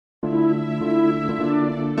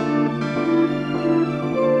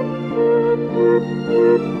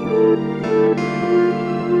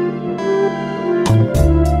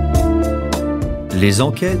Les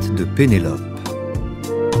enquêtes de Pénélope.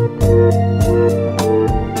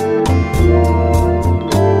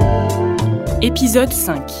 Épisode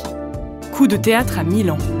 5. Coup de théâtre à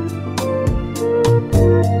Milan.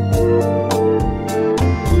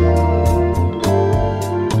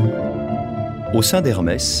 Au sein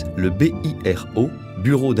d'Hermès, le BIRO,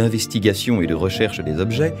 Bureau d'investigation et de recherche des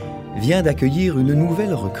objets, vient d'accueillir une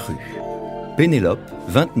nouvelle recrue. Pénélope,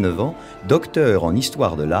 29 ans, docteur en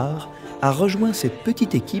histoire de l'art, a rejoint cette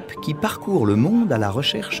petite équipe qui parcourt le monde à la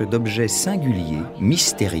recherche d'objets singuliers,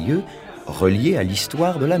 mystérieux, reliés à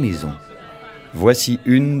l'histoire de la maison. Voici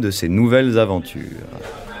une de ses nouvelles aventures.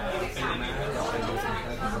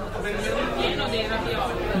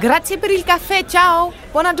 Grazie per il caffè, ciao!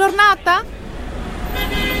 Buona giornata!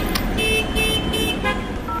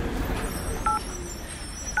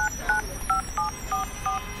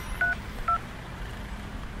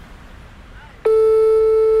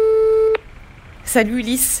 Salut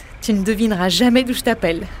Ulysse, tu ne devineras jamais d'où je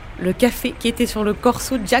t'appelle. Le café qui était sur le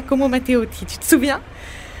corso Giacomo Matteotti, tu te souviens ?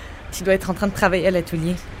 Tu dois être en train de travailler à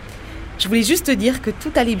l'atelier. Je voulais juste te dire que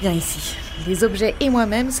tout allait bien ici. Les objets et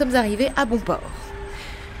moi-même sommes arrivés à bon port.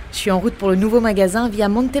 Je suis en route pour le nouveau magasin via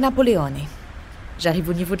Monte Napoleone. J'arrive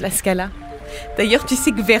au niveau de la Scala. D'ailleurs, tu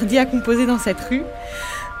sais que Verdi a composé dans cette rue.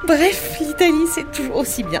 Bref, l'Italie, c'est toujours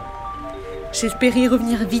aussi bien. J'espérais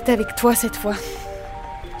revenir vite avec toi cette fois.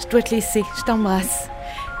 Je dois te laisser, je t'embrasse.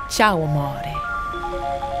 Ciao, amore.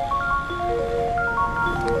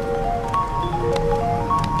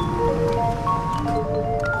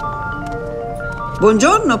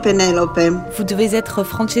 Buongiorno Penelope. Vous devez être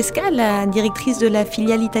Francesca, la directrice de la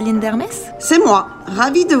filiale italienne d'Hermès ? C'est moi,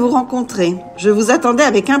 ravie de vous rencontrer. Je vous attendais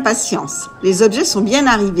avec impatience. Les objets sont bien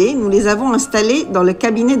arrivés, nous les avons installés dans le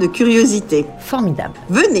cabinet de curiosité. Formidable.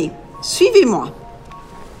 Venez, suivez-moi.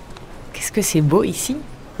 Qu'est-ce que c'est beau ici ?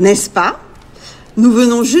 N'est-ce pas ? Nous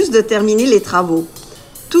venons juste de terminer les travaux.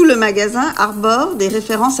 Tout le magasin arbore des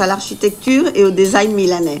références à l'architecture et au design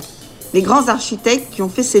milanais. Les grands architectes qui ont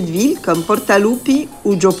fait cette ville, comme Portaluppi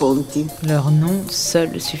ou Gio Ponti. Leurs noms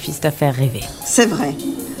seuls suffisent à faire rêver. C'est vrai.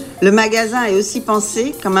 Le magasin est aussi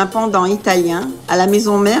pensé comme un pendant italien à la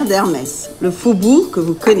maison mère d'Hermès, le faubourg que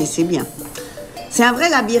vous connaissez bien. C'est un vrai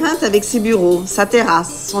labyrinthe avec ses bureaux, sa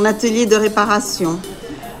terrasse, son atelier de réparation.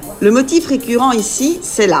 Le motif récurrent ici,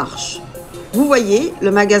 c'est l'arche. Vous voyez,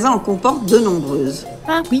 le magasin en comporte de nombreuses.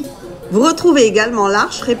 Ah oui. Vous retrouvez également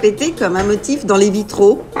l'arche répétée comme un motif dans les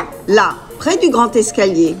vitraux, là, près du grand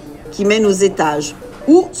escalier qui mène aux étages,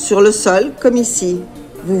 ou sur le sol, comme ici.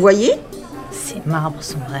 Vous voyez ? Ces marbres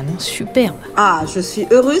sont vraiment superbes. Ah, je suis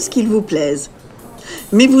heureuse qu'ils vous plaisent.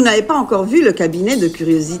 Mais vous n'avez pas encore vu le cabinet de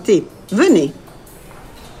curiosité. Venez.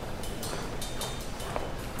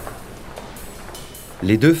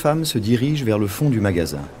 Les deux femmes se dirigent vers le fond du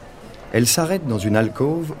magasin. Elles s'arrêtent dans une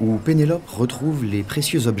alcôve où Pénélope retrouve les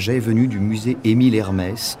précieux objets venus du musée Émile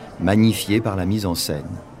Hermès, magnifiés par la mise en scène.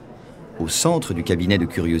 Au centre du cabinet de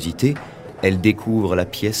curiosité, elle découvre la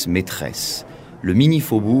pièce maîtresse, le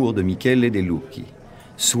mini-faubourg de Michele De Lucchi,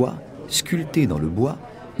 soit, sculpté dans le bois,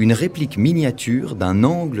 une réplique miniature d'un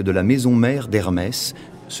angle de la maison mère d'Hermès,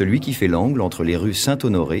 celui qui fait l'angle entre les rues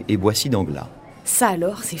Saint-Honoré et Boissy-d'Anglas. Ça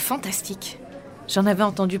alors, c'est fantastique. J'en avais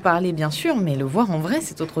entendu parler bien sûr, mais le voir en vrai,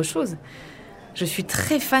 c'est autre chose. Je suis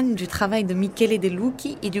très fan du travail de Michele De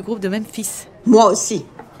Lucchi et du groupe de Memphis. Moi aussi.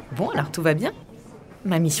 Bon, alors tout va bien.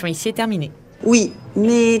 Ma mission ici est terminée. Oui,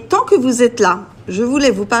 mais tant que vous êtes là, je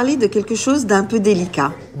voulais vous parler de quelque chose d'un peu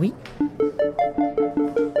délicat. Oui.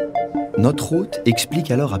 Notre hôte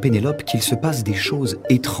explique alors à Pénélope qu'il se passe des choses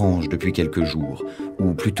étranges depuis quelques jours,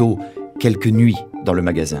 ou plutôt quelques nuits dans le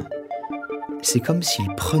magasin. C'est comme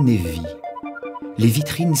s'il prenait vie. Les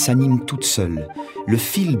vitrines s'animent toutes seules, le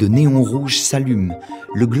fil de néon rouge s'allume,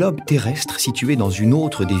 le globe terrestre situé dans une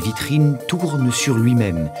autre des vitrines tourne sur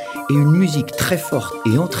lui-même et une musique très forte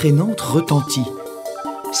et entraînante retentit.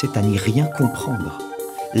 C'est à n'y rien comprendre.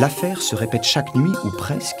 L'affaire se répète chaque nuit ou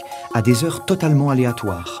presque à des heures totalement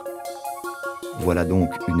aléatoires. Voilà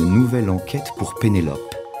donc une nouvelle enquête pour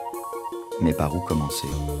Pénélope. Mais par où commencer ?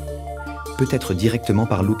 Peut-être directement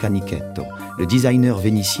par Luca Nichetto, le designer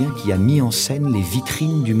vénitien qui a mis en scène les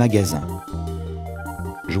vitrines du magasin.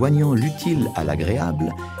 Joignant l'utile à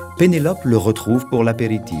l'agréable, Pénélope le retrouve pour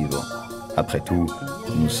l'apéritivo. Après tout,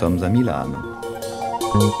 nous sommes à Milano.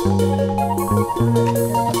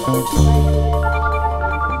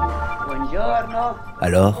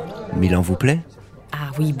 Alors, Milan vous plaît ? Ah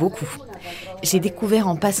oui, beaucoup. J'ai découvert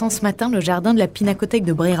en passant ce matin le jardin de la Pinacothèque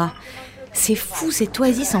de Brera. C'est fou, cette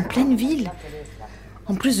oasis en pleine ville.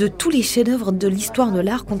 En plus de tous les chefs-d'œuvre de l'histoire de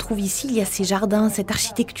l'art qu'on trouve ici, il y a ces jardins, cette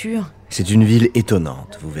architecture. C'est une ville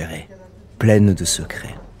étonnante, vous verrez. Pleine de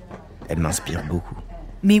secrets. Elle m'inspire beaucoup.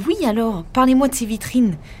 Mais oui alors, parlez-moi de ces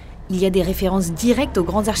vitrines. Il y a des références directes aux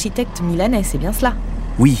grands architectes milanais, c'est bien cela?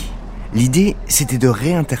 Oui, l'idée, c'était de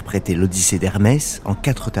réinterpréter l'Odyssée d'Hermès en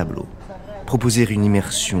 4 tableaux. Proposer une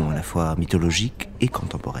immersion à la fois mythologique et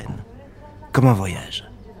contemporaine. Comme un voyage.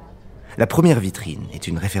 La première vitrine est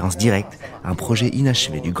une référence directe à un projet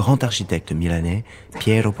inachevé du grand architecte milanais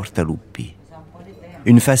Piero Portaluppi.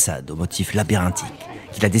 Une façade au motif labyrinthique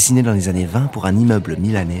qu'il a dessiné dans les années 20 pour un immeuble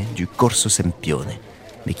milanais du Corso Sempione,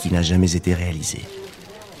 mais qui n'a jamais été réalisé.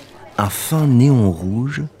 Un fin néon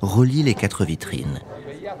rouge relie les 4 vitrines,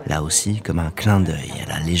 là aussi comme un clin d'œil à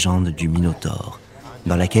la légende du Minotaure,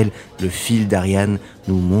 dans laquelle le fil d'Ariane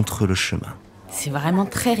nous montre le chemin. C'est vraiment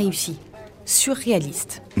très réussi.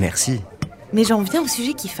 Surréaliste. Merci. Mais j'en viens au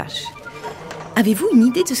sujet qui fâche. Avez-vous une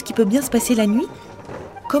idée de ce qui peut bien se passer la nuit?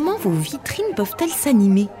 Comment vos vitrines peuvent-elles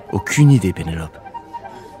s'animer? Aucune idée, Pénélope.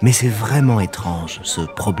 Mais c'est vraiment étrange, ce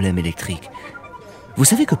problème électrique. Vous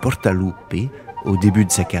savez que Portaluppi, au début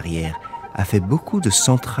de sa carrière, a fait beaucoup de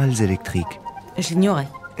centrales électriques. Je l'ignorais.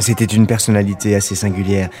 C'était une personnalité assez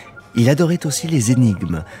singulière. Il adorait aussi les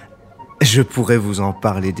énigmes. Je pourrais vous en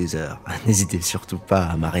parler des heures. N'hésitez surtout pas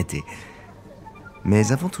à m'arrêter.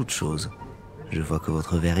 Mais avant toute chose, je vois que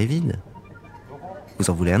votre verre est vide.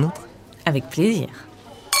 Vous en voulez un autre? Avec plaisir.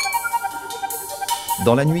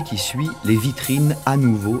 Dans la nuit qui suit, les vitrines à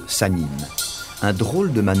nouveau s'animent. Un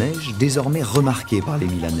drôle de manège désormais remarqué par les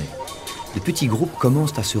Milanais. De petits groupes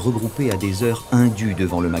commencent à se regrouper à des heures indues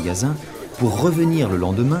devant le magasin pour revenir le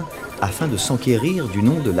lendemain afin de s'enquérir du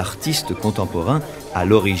nom de l'artiste contemporain à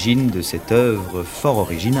l'origine de cette œuvre fort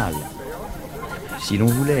originale. Si l'on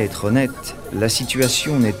voulait être honnête, la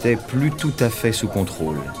situation n'était plus tout à fait sous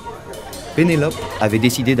contrôle. Pénélope avait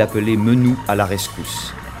décidé d'appeler Menou à la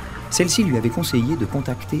rescousse. Celle-ci lui avait conseillé de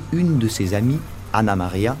contacter une de ses amies, Anna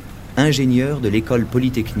Maria, ingénieure de l'école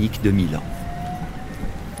polytechnique de Milan.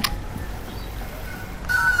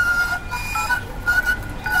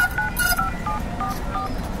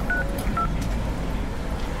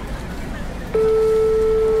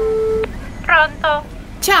 Pronto?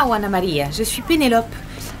 Ciao Anna Maria, je suis Pénélope.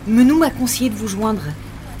 Menou m'a conseillé de vous joindre.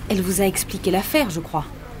 Elle vous a expliqué l'affaire, je crois.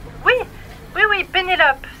 Oui,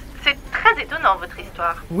 Pénélope. C'est très étonnant, votre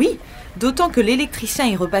histoire. Oui, d'autant que l'électricien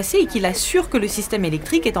est repassé et qu'il assure que le système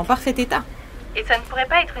électrique est en parfait état. Et ça ne pourrait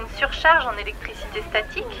pas être une surcharge en électricité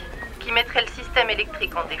statique qui mettrait le système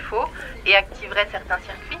électrique en défaut et activerait certains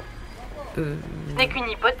circuits? Ce n'est qu'une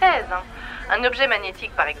hypothèse. Un objet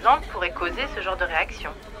magnétique, par exemple, pourrait causer ce genre de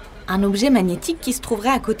réaction. Un objet magnétique qui se trouverait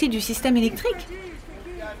à côté du système électrique?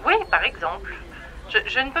 Oui, par exemple.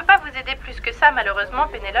 Je ne peux pas vous aider plus que ça, malheureusement,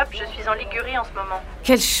 Pénélope. Je suis en Ligurie en ce moment.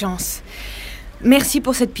 Quelle chance. Merci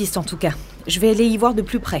pour cette piste, en tout cas. Je vais aller y voir de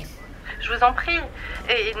plus près. Je vous en prie.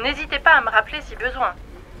 Et n'hésitez pas à me rappeler si besoin.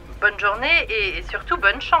 Bonne journée et surtout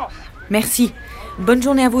bonne chance. Merci. Bonne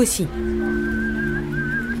journée à vous aussi.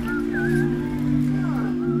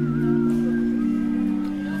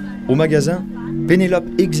 Au magasin, Pénélope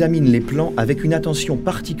examine les plans avec une attention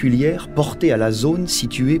particulière portée à la zone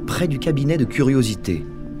située près du cabinet de curiosité.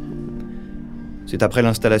 C'est après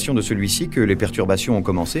l'installation de celui-ci que les perturbations ont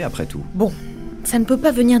commencé, après tout. Bon, ça ne peut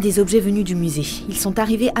pas venir des objets venus du musée. Ils sont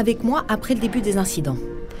arrivés avec moi après le début des incidents.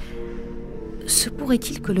 Se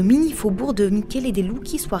pourrait-il que le mini-faubourg de Michele De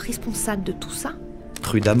Lucchi soit responsable de tout ça?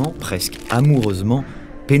 Prudemment, presque amoureusement,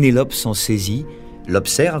 Pénélope s'en saisit,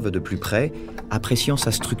 l'observe de plus près, appréciant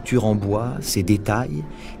sa structure en bois, ses détails,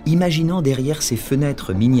 imaginant derrière ses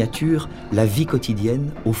fenêtres miniatures la vie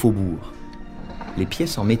quotidienne au faubourg. Les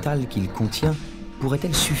pièces en métal qu'il contient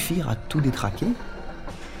pourraient-elles suffire à tout détraquer?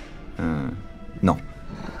 Non.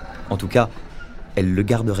 En tout cas, elle le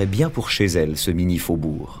garderait bien pour chez elle, ce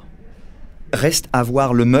mini-faubourg. Reste à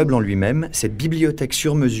voir le meuble en lui-même, cette bibliothèque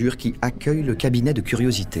sur mesure qui accueille le cabinet de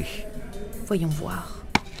curiosité. Voyons voir.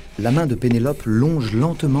 La main de Pénélope longe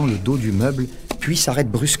lentement le dos du meuble, puis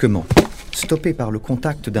s'arrête brusquement, stoppée par le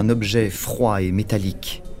contact d'un objet froid et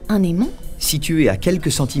métallique. Un aimant? Situé à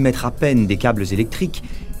quelques centimètres à peine des câbles électriques,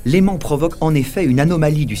 l'aimant provoque en effet une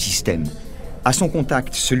anomalie du système. À son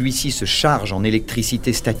contact, celui-ci se charge en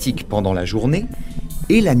électricité statique pendant la journée,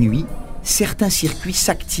 et la nuit, certains circuits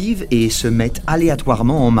s'activent et se mettent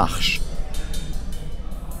aléatoirement en marche.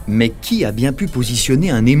 Mais qui a bien pu positionner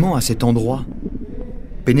un aimant à cet endroit ?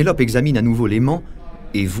 Pénélope examine à nouveau l'aimant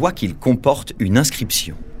et voit qu'il comporte une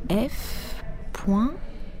inscription. F.Nova.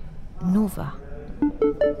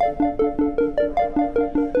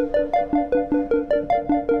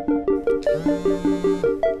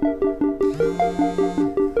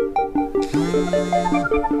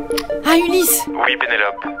 Ah, Ulysse! Oui,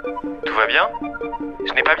 Pénélope. Tout va bien?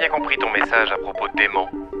 Je n'ai pas bien compris ton message à propos d'aimant.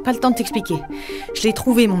 Pas le temps de t'expliquer. Je l'ai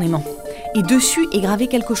trouvé, mon aimant. Et dessus est gravé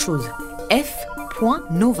quelque chose.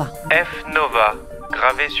 F.Nova. F Nova,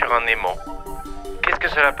 gravé sur un aimant. Qu'est-ce que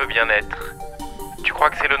cela peut bien être? Tu crois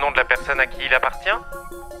que c'est le nom de la personne à qui il appartient?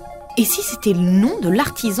 Et si c'était le nom de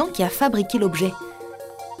l'artisan qui a fabriqué l'objet?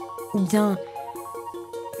 Ou bien...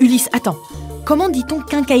 Ulysse, attends. Comment dit-on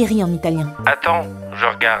quincaillerie en italien? Attends, je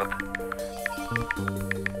regarde.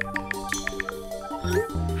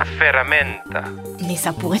 Ferramenta. Mais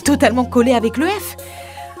ça pourrait totalement coller avec le F.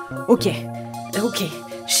 Ok.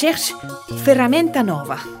 Cherche Ferramenta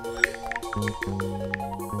Nova.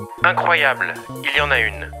 Incroyable, il y en a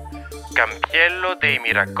une. Campiello dei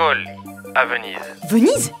Miracoli, à Venise.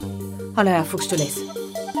 Venise? Oh là là, faut que je te laisse.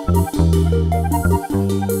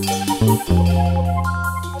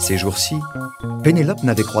 Ces jours-ci, Pénélope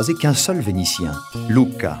n'avait croisé qu'un seul Vénitien,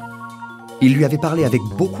 Luca. Il lui avait parlé avec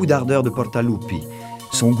beaucoup d'ardeur de Portaluppi,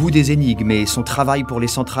 son goût des énigmes et son travail pour les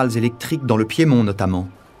centrales électriques dans le Piémont notamment.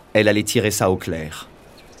 Elle allait tirer ça au clair.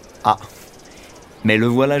 Ah, mais le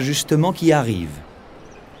voilà justement qui arrive.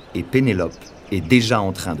 Et Pénélope est déjà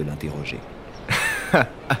en train de l'interroger.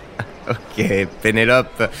 Ok,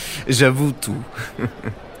 Pénélope, j'avoue tout.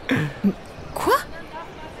 Quoi?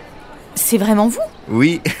 C'est vraiment vous?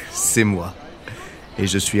 Oui, c'est moi. Et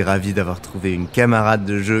je suis ravi d'avoir trouvé une camarade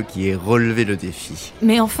de jeu qui ait relevé le défi.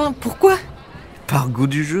 Mais enfin, pourquoi? Par goût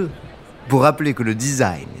du jeu. Pour rappeler que le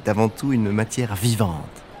design est avant tout une matière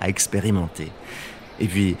vivante à expérimenter. Et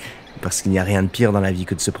puis, parce qu'il n'y a rien de pire dans la vie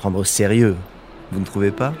que de se prendre au sérieux. Vous ne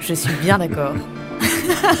trouvez pas? Je suis bien d'accord.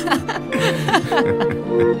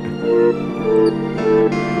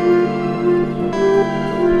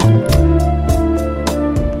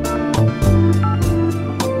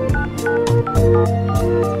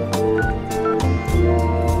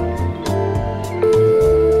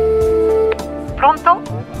 Pronto?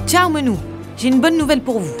 Ciao Menou, j'ai une bonne nouvelle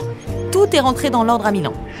pour vous. Tout est rentré dans l'ordre à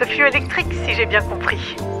Milan. Ce fut électrique, si j'ai bien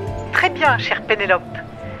compris. Très bien, chère Pénélope.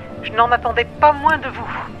 Je n'en attendais pas moins de vous.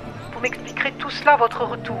 Vous m'expliquerez tout cela à votre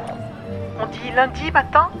retour. On dit lundi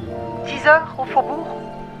matin, 10h au Faubourg.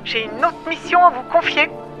 J'ai une autre mission à vous confier.